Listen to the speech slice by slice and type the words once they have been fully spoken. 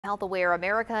Health Aware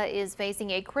America is facing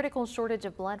a critical shortage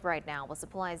of blood right now, with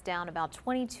supplies down about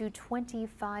 20 to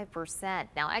 25%.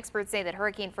 Now, experts say that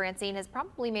Hurricane Francine has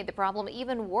probably made the problem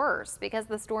even worse because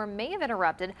the storm may have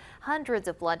interrupted hundreds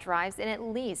of blood drives in at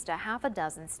least a half a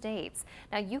dozen states.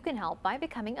 Now, you can help by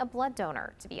becoming a blood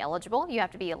donor. To be eligible, you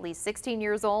have to be at least 16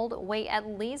 years old, weigh at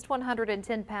least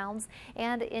 110 pounds,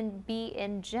 and be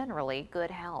in generally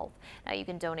good health. Now, you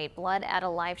can donate blood at a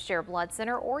LifeShare blood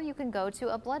center, or you can go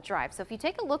to a blood drive. So if you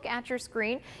take a look at your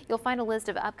screen, you'll find a list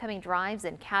of upcoming drives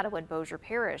in Caddo and Bossier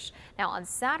Parish. Now, on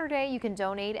Saturday, you can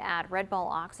donate at Red Ball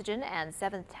Oxygen and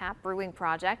Seventh Tap Brewing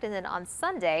Project. And then on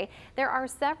Sunday, there are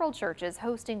several churches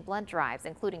hosting blood drives,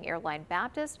 including Airline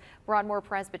Baptist, Broadmoor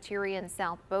Presbyterian,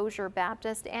 South Bossier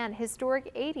Baptist, and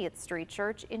historic 80th Street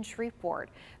Church in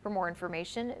Shreveport. For more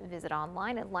information, visit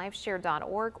online at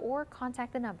lifeshare.org or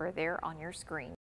contact the number there on your screen.